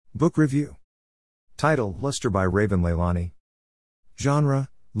Book Review. Title: Luster by Raven Leilani. Genre: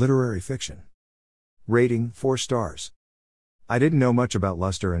 literary fiction. Rating: 4 stars. I didn't know much about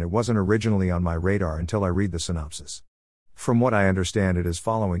Luster and it wasn't originally on my radar until I read the synopsis. From what I understand, it is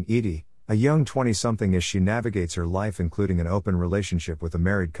following Edie, a young 20-something as she navigates her life, including an open relationship with a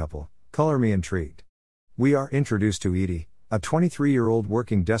married couple. Color me intrigued. We are introduced to Edie, a 23-year-old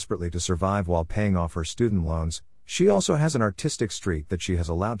working desperately to survive while paying off her student loans. She also has an artistic streak that she has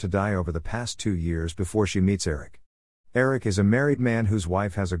allowed to die over the past 2 years before she meets Eric. Eric is a married man whose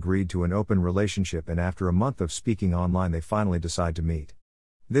wife has agreed to an open relationship, and after a month of speaking online they finally decide to meet.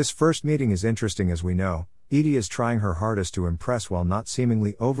 This first meeting is interesting. As we know, Edie is trying her hardest to impress while not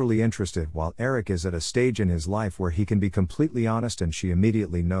seemingly overly interested, while Eric is at a stage in his life where he can be completely honest, and she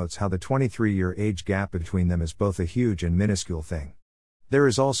immediately notes how the 23-year age gap between them is both a huge and minuscule thing. There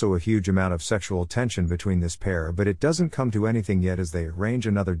is also a huge amount of sexual tension between this pair, but it doesn't come to anything yet as they arrange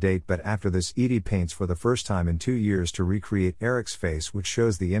another date. But after this, Edie paints for the first time in 2 years to recreate Eric's face, which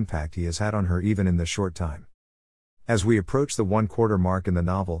shows the impact he has had on her even in this short time. As we approach the 1/4 mark in the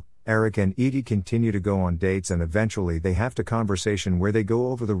novel, Eric and Edie continue to go on dates, and eventually they have a conversation where they go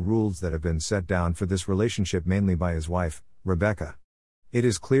over the rules that have been set down for this relationship, mainly by his wife, Rebecca. It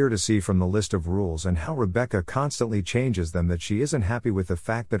is clear to see from the list of rules and how Rebecca constantly changes them that she isn't happy with the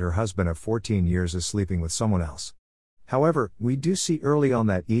fact that her husband of 14 years is sleeping with someone else. However, we do see early on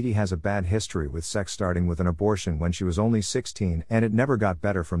that Edie has a bad history with sex, starting with an abortion when she was only 16, and it never got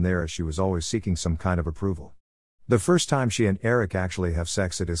better from there as she was always seeking some kind of approval. The first time she and Eric actually have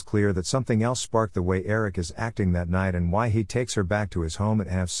sex, it is clear that something else sparked the way Eric is acting that night and why he takes her back to his home and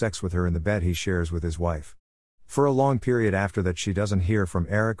has sex with her in the bed he shares with his wife. For a long period after that she doesn't hear from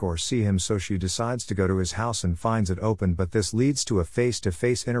Eric or see him, so she decides to go to his house and finds it open, but this leads to a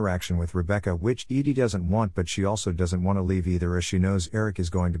face-to-face interaction with Rebecca, which Edie doesn't want, but she also doesn't want to leave either as she knows Eric is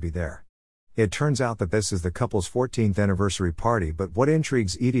going to be there. It turns out that this is the couple's 14th anniversary party, but what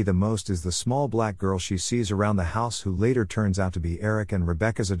intrigues Edie the most is the small black girl she sees around the house, who later turns out to be Eric and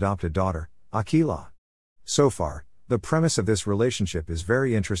Rebecca's adopted daughter, Akila. So far, the premise of this relationship is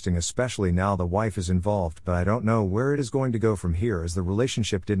very interesting, especially now the wife is involved, but I don't know where it is going to go from here, as the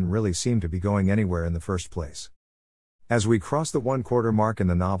relationship didn't really seem to be going anywhere in the first place. As we cross the 1/4 mark in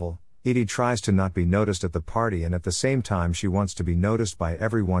the novel, Edie tries to not be noticed at the party, and at the same time she wants to be noticed by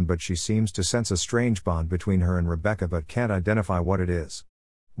everyone, but she seems to sense a strange bond between her and Rebecca but can't identify what it is.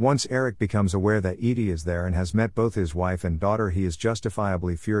 Once Eric becomes aware that Edie is there and has met both his wife and daughter, he is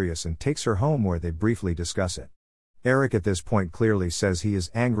justifiably furious and takes her home where they briefly discuss it. Eric at this point clearly says he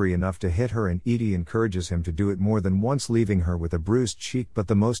is angry enough to hit her, and Edie encourages him to do it more than once, leaving her with a bruised cheek. But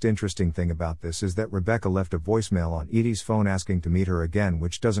the most interesting thing about this is that Rebecca left a voicemail on Edie's phone asking to meet her again,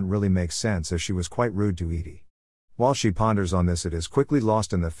 which doesn't really make sense as she was quite rude to Edie. While she ponders on this, it is quickly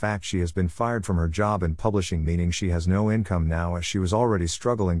lost in the fact she has been fired from her job in publishing, meaning she has no income now as she was already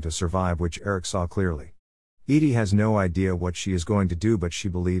struggling to survive, which Eric saw clearly. Edie has no idea what she is going to do, but she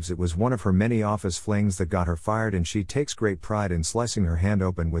believes it was one of her many office flings that got her fired, and she takes great pride in slicing her hand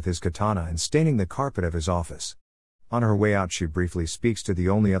open with his katana and staining the carpet of his office. On her way out, she briefly speaks to the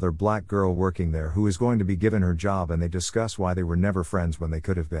only other black girl working there who is going to be given her job, and they discuss why they were never friends when they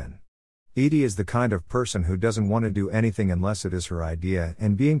could have been. Edie is the kind of person who doesn't want to do anything unless it is her idea,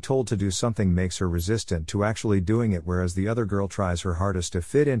 and being told to do something makes her resistant to actually doing it, whereas the other girl tries her hardest to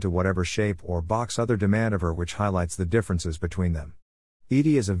fit into whatever shape or box others demand of her, which highlights the differences between them.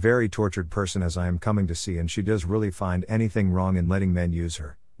 Edie is a very tortured person, as I am coming to see, and she does really find anything wrong in letting men use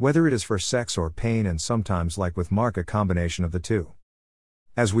her, whether it is for sex or pain, and sometimes, like with Mark, a combination of the two.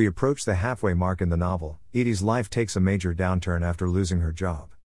 As we approach the halfway mark in the novel, Edie's life takes a major downturn after losing her job.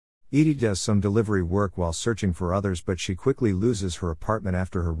 Edie does some delivery work while searching for others, but she quickly loses her apartment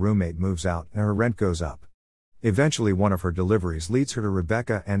after her roommate moves out and her rent goes up. Eventually one of her deliveries leads her to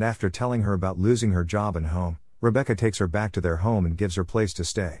Rebecca, and after telling her about losing her job and home, Rebecca takes her back to their home and gives her place to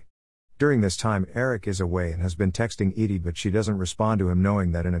stay. During this time, Eric is away and has been texting Edie, but she doesn't respond to him,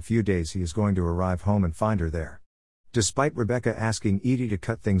 knowing that in a few days he is going to arrive home and find her there. Despite Rebecca asking Edie to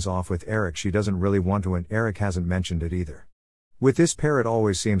cut things off with Eric, she doesn't really want to, and Eric hasn't mentioned it either. With this pair, it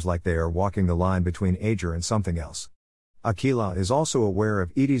always seems like they are walking the line between Ager and something else. Akila is also aware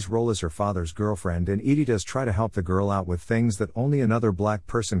of Edie's role as her father's girlfriend, and Edie does try to help the girl out with things that only another black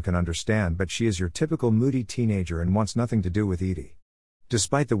person can understand, but she is your typical moody teenager and wants nothing to do with Edie.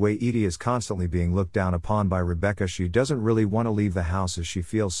 Despite the way Edie is constantly being looked down upon by Rebecca, she doesn't really want to leave the house as she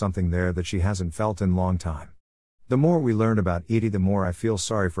feels something there that she hasn't felt in a long time. The more we learn about Edie, the more I feel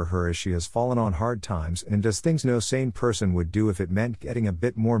sorry for her, as she has fallen on hard times and does things no sane person would do if it meant getting a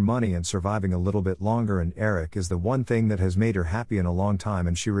bit more money and surviving a little bit longer, and Eric is the one thing that has made her happy in a long time,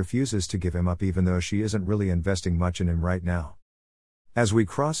 and she refuses to give him up even though she isn't really investing much in him right now. As we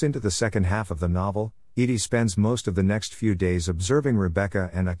cross into the second half of the novel, Edie spends most of the next few days observing Rebecca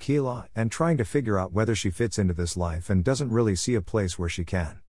and Akilah and trying to figure out whether she fits into this life and doesn't really see a place where she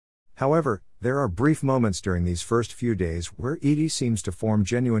can. However, there are brief moments during these first few days where Edie seems to form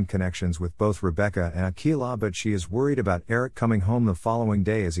genuine connections with both Rebecca and Akilah, but she is worried about Eric coming home the following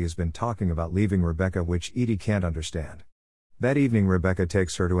day, as he has been talking about leaving Rebecca, which Edie can't understand. That evening, Rebecca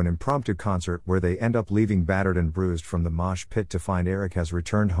takes her to an impromptu concert where they end up leaving battered and bruised from the mosh pit to find Eric has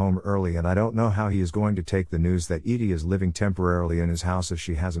returned home early, and I don't know how he is going to take the news that Edie is living temporarily in his house, as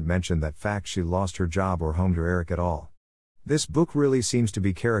she hasn't mentioned that fact she lost her job or home to Eric at all. This book really seems to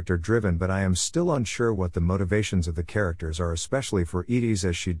be character-driven, but I am still unsure what the motivations of the characters are, especially for Edie's,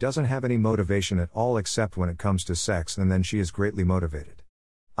 as she doesn't have any motivation at all except when it comes to sex, and then she is greatly motivated.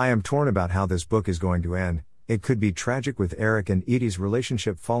 I am torn about how this book is going to end. It could be tragic with Eric and Edie's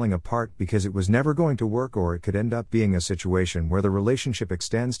relationship falling apart because it was never going to work, or it could end up being a situation where the relationship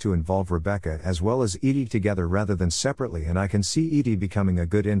extends to involve Rebecca as well as Edie together rather than separately, and I can see Edie becoming a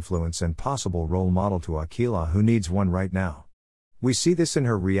good influence and possible role model to Akilah, who needs one right now. We see this in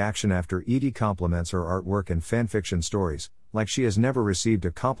her reaction after Edie compliments her artwork and fanfiction stories, like she has never received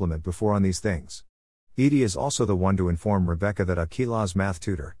a compliment before on these things. Edie is also the one to inform Rebecca that Akilah's math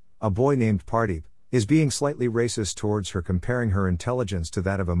tutor, a boy named Pardeep, is being slightly racist towards her, comparing her intelligence to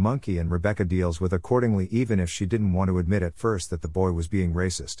that of a monkey, and Rebecca deals with accordingly, even if she didn't want to admit at first that the boy was being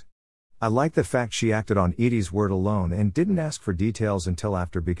racist. I like the fact she acted on Edie's word alone and didn't ask for details until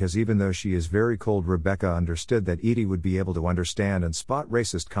after, because even though she is very cold, Rebecca understood that Edie would be able to understand and spot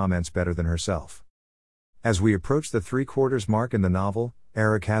racist comments better than herself. As we approach the 3/4 mark in the novel,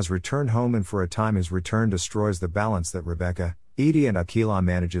 Eric has returned home, and for a time his return destroys the balance that Rebecca, Edie and Akilah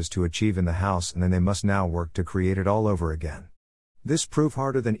manages to achieve in the house, and then they must now work to create it all over again. This proved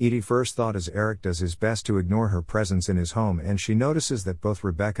harder than Edie first thought, as Eric does his best to ignore her presence in his home, and she notices that both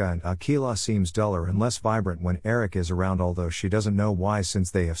Rebecca and Akilah seems duller and less vibrant when Eric is around, although she doesn't know why,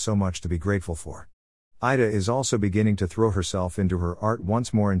 since they have so much to be grateful for. Ida is also beginning to throw herself into her art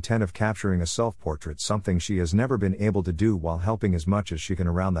once more, intent of capturing a self-portrait, something she has never been able to do, while helping as much as she can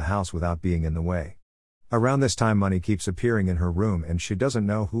around the house without being in the way. Around this time, money keeps appearing in her room, and she doesn't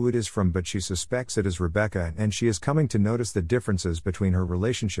know who it is from, but she suspects it is Rebecca, and she is coming to notice the differences between her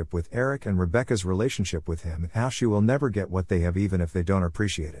relationship with Eric and Rebecca's relationship with him, and how she will never get what they have even if they don't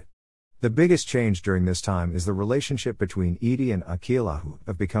appreciate it. The biggest change during this time is the relationship between Edie and Akilah, who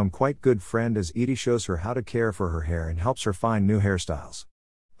have become quite good friends, as Edie shows her how to care for her hair and helps her find new hairstyles.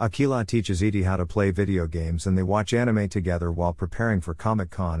 Akilah teaches Edie how to play video games, and they watch anime together while preparing for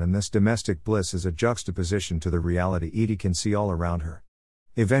Comic-Con, and this domestic bliss is a juxtaposition to the reality Edie can see all around her.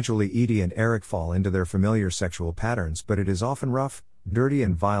 Eventually, Edie and Eric fall into their familiar sexual patterns, but it is often rough, dirty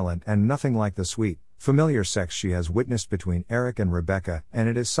and violent, and nothing like the sweet, familiar sex she has witnessed between Eric and Rebecca, and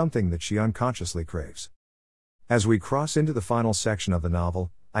it is something that she unconsciously craves. As we cross into the final section of the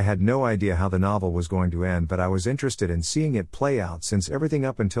novel, I had no idea how the novel was going to end, but I was interested in seeing it play out, since everything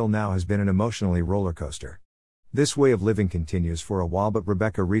up until now has been an emotionally roller coaster. This way of living continues for a while, but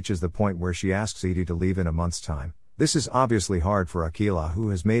Rebecca reaches the point where she asks Edie to leave in a month's time. This is obviously hard for Akilah, who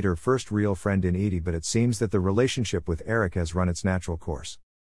has made her first real friend in Edie, but it seems that the relationship with Eric has run its natural course.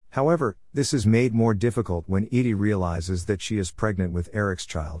 However, this is made more difficult when Edie realizes that she is pregnant with Eric's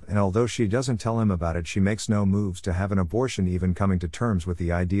child, and although she doesn't tell him about it, she makes no moves to have an abortion, even coming to terms with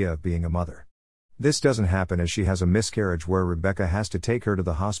the idea of being a mother. This doesn't happen, as she has a miscarriage where Rebecca has to take her to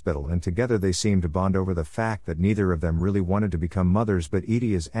the hospital, and together they seem to bond over the fact that neither of them really wanted to become mothers, but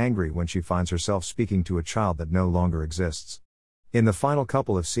Edie is angry when she finds herself speaking to a child that no longer exists. In the final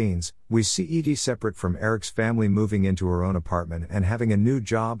couple of scenes, we see Edie separate from Eric's family, moving into her own apartment and having a new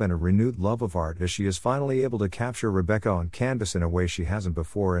job and a renewed love of art, as she is finally able to capture Rebecca on canvas in a way she hasn't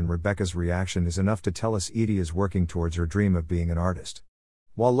before, and Rebecca's reaction is enough to tell us Edie is working towards her dream of being an artist.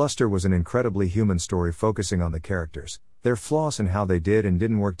 While Luster was an incredibly human story focusing on the characters, their flaws and how they did and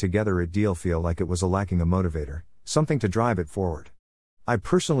didn't work together, it did feel like it was lacking a motivator, something to drive it forward. I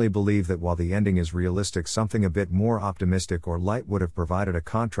personally believe that while the ending is realistic, something a bit more optimistic or light would have provided a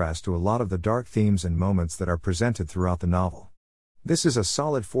contrast to a lot of the dark themes and moments that are presented throughout the novel. This is a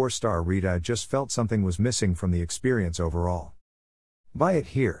solid 4-star read. I just felt something was missing from the experience overall. Buy it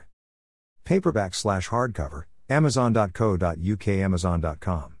here. Paperback/hardcover, Amazon.co.uk,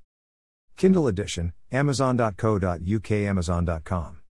 Amazon.com. Kindle edition, Amazon.co.uk, Amazon.com.